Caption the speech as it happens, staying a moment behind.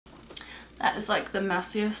That is like the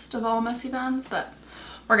messiest of all messy buns, but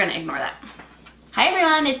we're gonna ignore that. Hi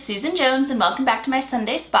everyone, it's Susan Jones and welcome back to my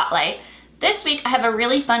Sunday Spotlight. This week I have a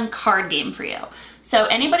really fun card game for you. So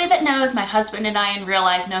anybody that knows my husband and I in real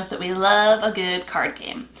life knows that we love a good card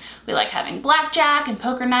game. We like having blackjack and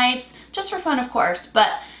poker nights, just for fun of course, but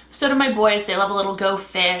so do my boys. They love a little Go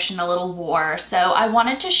Fish and a little war. So I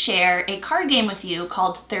wanted to share a card game with you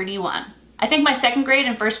called 31. I think my second grade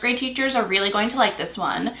and first grade teachers are really going to like this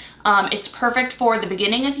one. It's perfect for the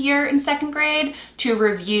beginning of year in second grade to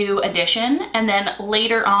review addition, and then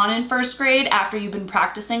later on in first grade, after you've been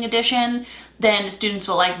practicing addition, then students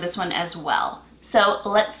will like this one as well. So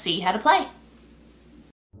let's see how to play.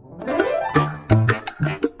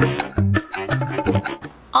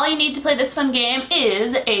 All you need to play this fun game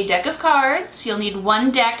is a deck of cards. You'll need one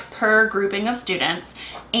deck per grouping of students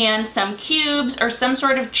and some cubes or some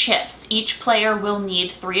sort of chips. Each player will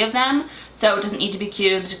need 3 of them, so it doesn't need to be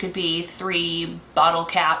cubes. It could be 3 bottle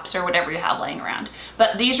caps or whatever you have laying around.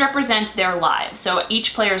 But these represent their lives, so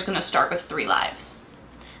each player is going to start with 3 lives.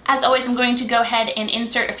 As always, I'm going to go ahead and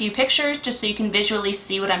insert a few pictures just so you can visually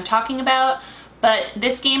see what I'm talking about. But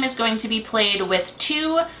this game is going to be played with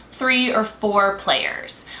 2, 3, or 4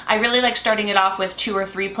 players. I really like starting it off with 2 or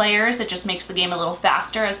 3 players. It just makes the game a little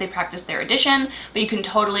faster as they practice their addition, but you can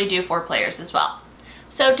totally do 4 players as well.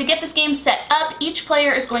 So to get this game set up, each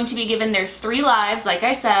player is going to be given their 3 lives, like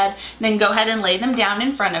I said, then go ahead and lay them down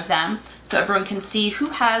in front of them so everyone can see who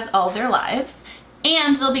has all their lives,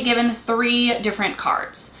 and they'll be given 3 different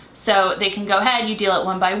cards. So they can go ahead, you deal it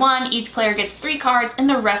one by one, each player gets 3 cards, and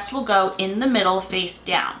the rest will go in the middle face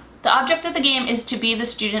down. The object of the game is to be the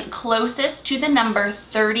student closest to the number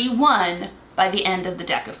 31 by the end of the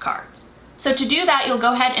deck of cards. So to do that, you'll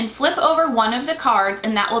go ahead and flip over one of the cards,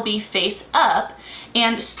 and that will be face up.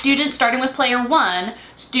 And students, starting with player 1,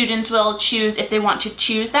 students will choose if they want to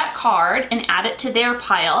choose that card and add it to their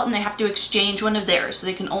pile, and they have to exchange one of theirs, so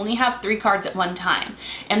they can only have 3 cards at one time.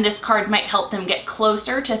 And this card might help them get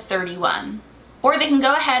closer to 31. Or they can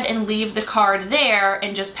go ahead and leave the card there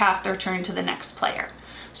and just pass their turn to the next player.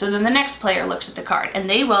 So then the next player looks at the card, and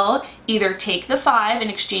they will either take the 5 and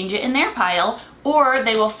exchange it in their pile, or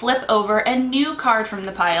they will flip over a new card from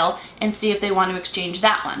the pile and see if they want to exchange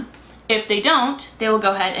that one. If they don't, they will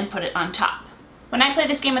go ahead and put it on top. When I play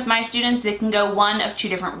this game with my students, they can go one of 2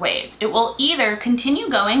 different ways. It will either continue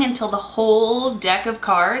going until the whole deck of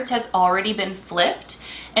cards has already been flipped,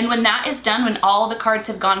 and when that is done, when all the cards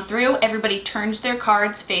have gone through, everybody turns their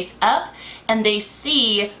cards face up and they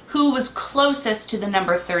see who was closest to the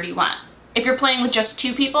number 31. If you're playing with just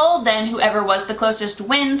 2 people, then whoever was the closest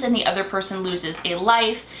wins and the other person loses a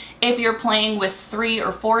life. If you're playing with 3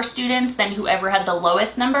 or 4 students, then whoever had the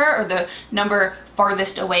lowest number or the number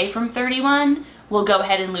farthest away from 31 will go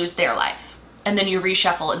ahead and lose their life. And then you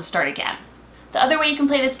reshuffle and start again. The other way you can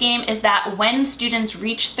play this game is that when students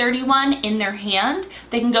reach 31 in their hand,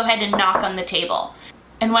 they can go ahead and knock on the table.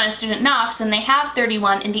 And when a student knocks, then they have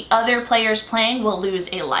 31 and the other players playing will lose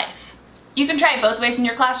a life. You can try it both ways in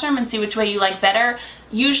your classroom and see which way you like better.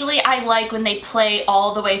 Usually I like when they play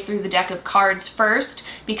all the way through the deck of cards first,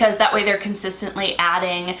 because that way they're consistently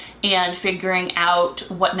adding and figuring out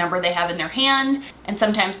what number they have in their hand. And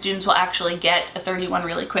sometimes students will actually get a 31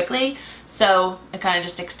 really quickly. So it kind of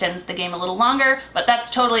just extends the game a little longer, but that's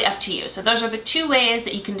totally up to you. So those are the 2 ways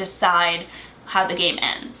that you can decide how the game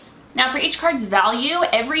ends. Now for each card's value,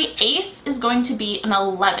 every ace is going to be an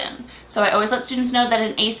 11. So I always let students know that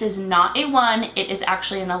an ace is not a 1, it is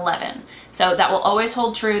actually an 11. So that will always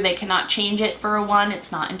hold true. They cannot change it for a 1.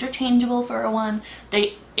 It's not interchangeable for a 1.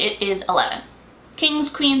 It is 11. Kings,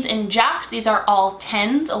 queens, and jacks, these are all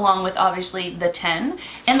 10s, along with obviously the 10.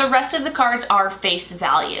 And the rest of the cards are face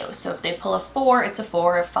value. So if they pull a 4, it's a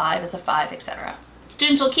 4, a 5 is a 5, etc.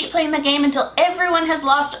 Students will keep playing the game until everyone has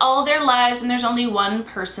lost all their lives and there's only one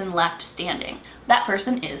person left standing. That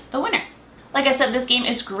person is the winner. Like I said, this game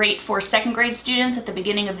is great for second grade students at the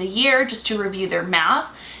beginning of the year just to review their math.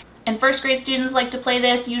 And first grade students like to play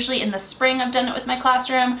this usually in the spring. I've done it with my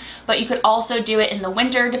classroom, but you could also do it in the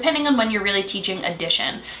winter depending on when you're really teaching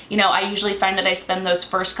addition. You know, I usually find that I spend those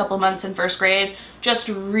first couple months in first grade just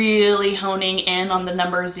really honing in on the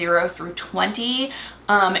number 0 through 20,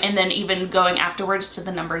 and then even going afterwards to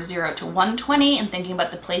the number 0 to 120 and thinking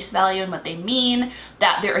about the place value and what they mean,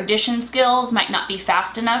 that their addition skills might not be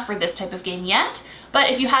fast enough for this type of game yet.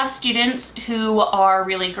 But if you have students who are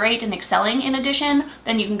really great and excelling in addition,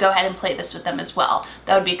 then you can go ahead and play this with them as well.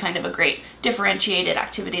 That would be kind of a great differentiated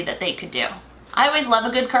activity that they could do. I always love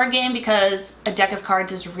a good card game because a deck of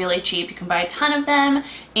cards is really cheap. You can buy a ton of them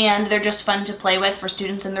and they're just fun to play with for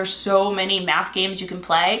students, and there's so many math games you can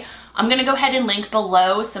play. I'm gonna go ahead and link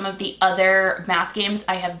below some of the other math games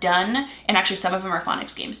I have done, and actually some of them are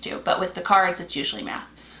phonics games too, but with the cards, it's usually math.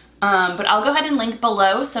 But I'll go ahead and link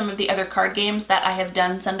below some of the other card games that I have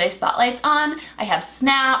done Sunday Spotlights on. I have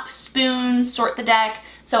Snap, Spoon, Sort the Deck,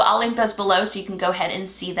 so I'll link those below so you can go ahead and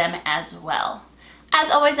see them as well. As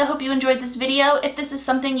always, I hope you enjoyed this video. If this is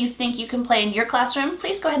something you think you can play in your classroom,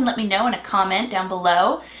 please go ahead and let me know in a comment down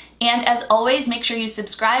below. And as always, make sure you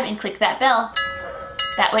subscribe and click that bell.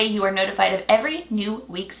 That way you are notified of every new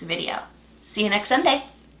week's video. See you next Sunday.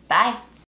 Bye.